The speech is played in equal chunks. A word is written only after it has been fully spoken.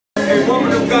A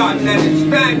woman of God that is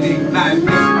standing by faith,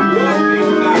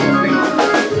 walking by faith,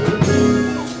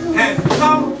 has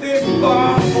come this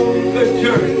far on the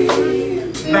journey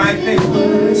by faith.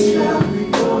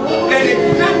 And it's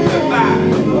justified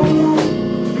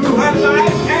through her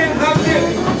life and her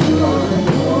living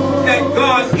that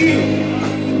God is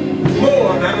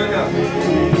more than enough.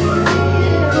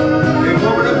 A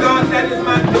woman of God that is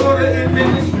my daughter in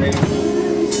ministry,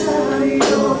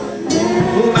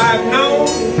 whom I've known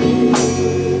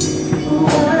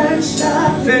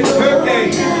since her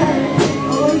days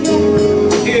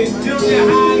in junior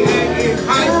high and in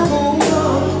high school.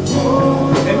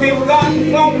 And then God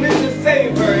saw me to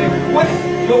save her in West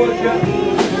Georgia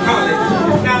College.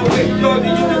 It's now West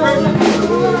Georgia University.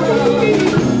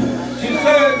 She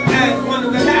serves as one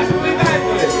of the national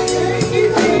evangelists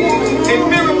in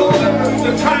miracles,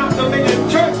 the Triumph Dominion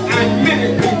Church and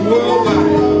ministry worldwide.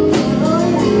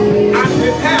 I'm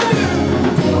preparing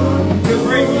to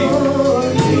bring you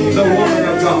the woman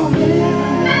of God,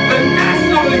 the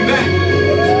national evangelist,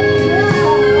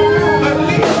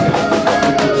 Alicia,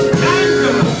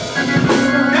 Angela,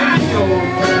 Daniel,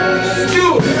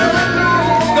 Stewart,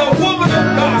 the woman of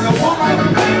God, a woman of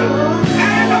faith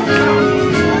and of God,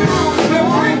 to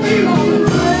bring you a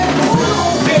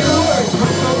word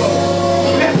from the Lord.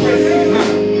 Let's receive her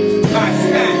by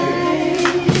standing.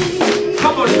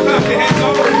 Come on, clap your hands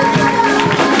all over.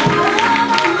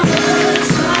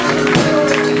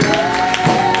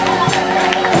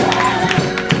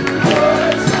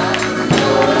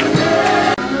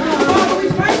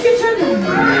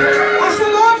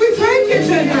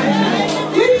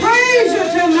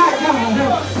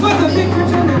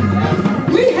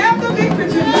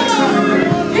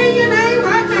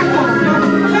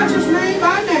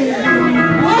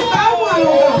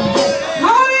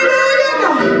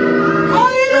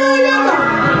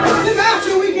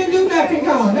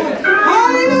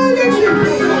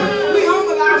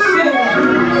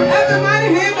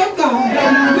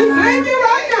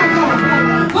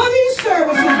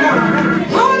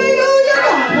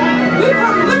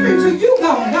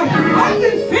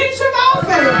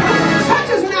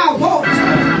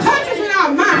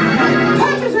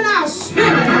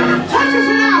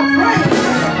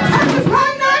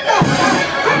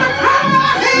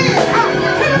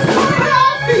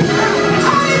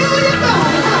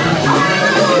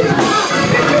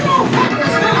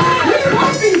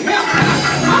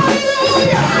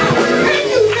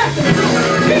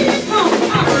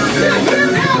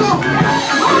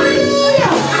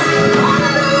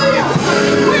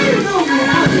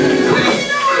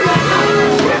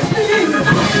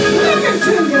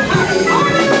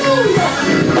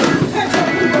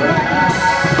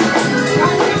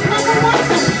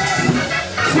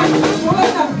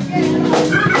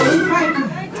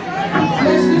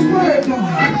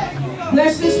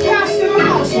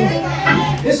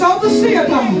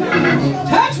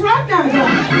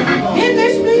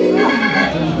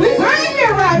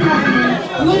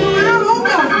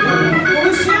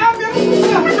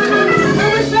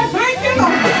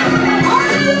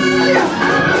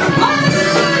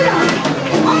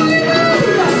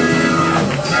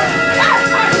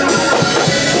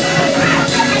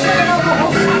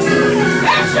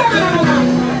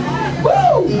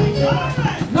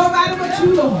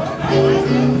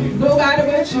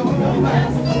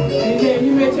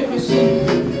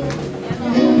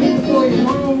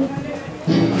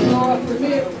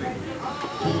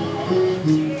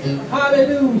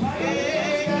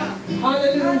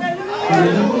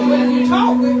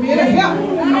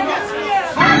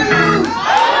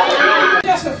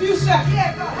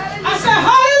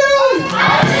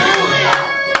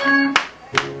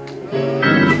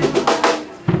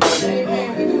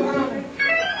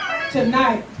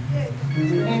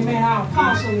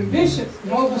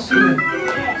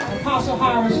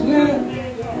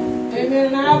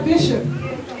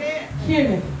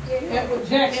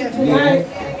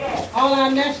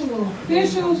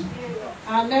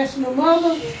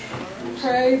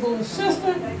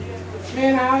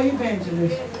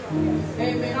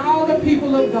 Amen. All the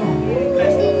people of God.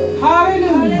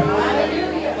 Hallelujah.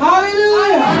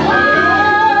 Hallelujah.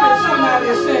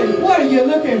 Somebody say, what are you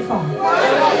looking for?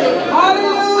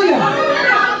 Hallelujah.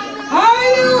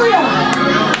 Hallelujah.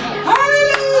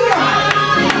 Hallelujah.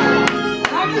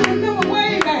 I can remember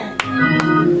way back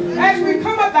as we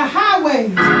come up the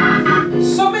highways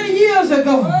so many years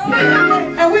ago,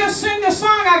 and we'll sing the song,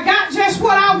 I got just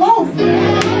what I wanted.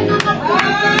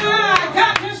 I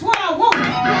got just what I wanted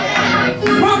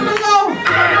from the Lord.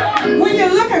 When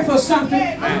you're looking for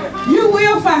something, you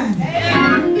will find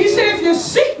it. He said, if you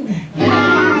seek me,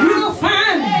 you'll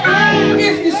find me.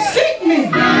 If you seek me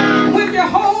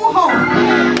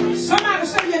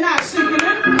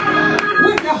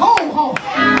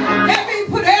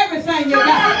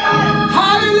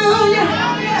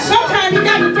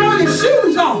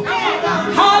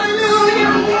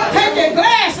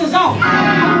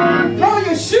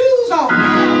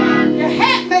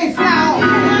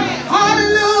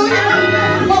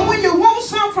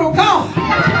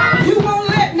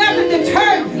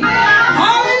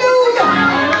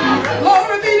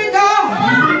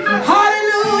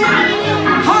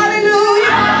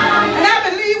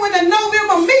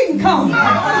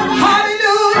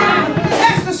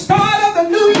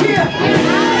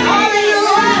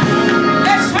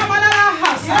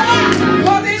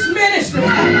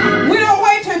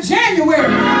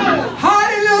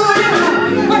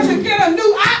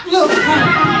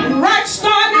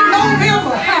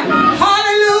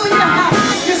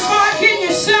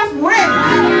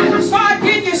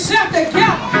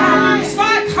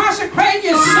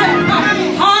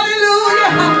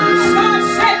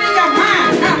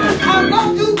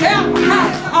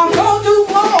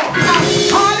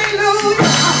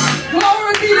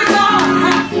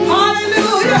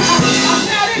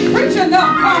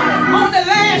enough on the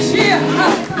last year.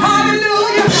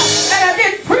 Hallelujah. And I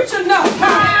didn't preach enough.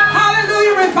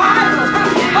 Hallelujah. Revival.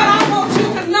 But I want you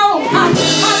to know,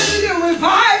 hallelujah,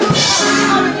 revival.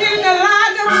 I'm beginning to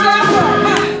line themselves up.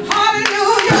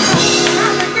 Hallelujah.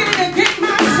 I'm beginning to get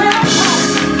myself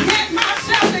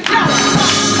together.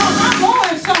 Because I'm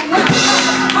going somewhere.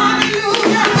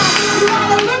 Hallelujah. You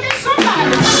ought to look at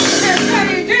somebody and say,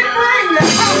 he didn't bring me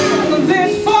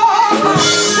this far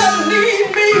to lead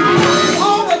me.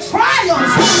 All the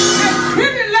trials and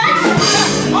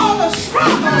tribulations, all the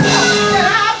struggles that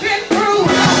I've been through.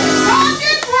 God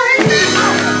didn't bring me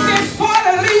this far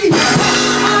to lead me.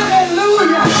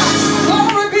 Hallelujah.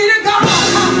 Glory be to God.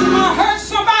 I heard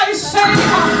somebody say,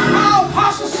 our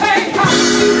apostle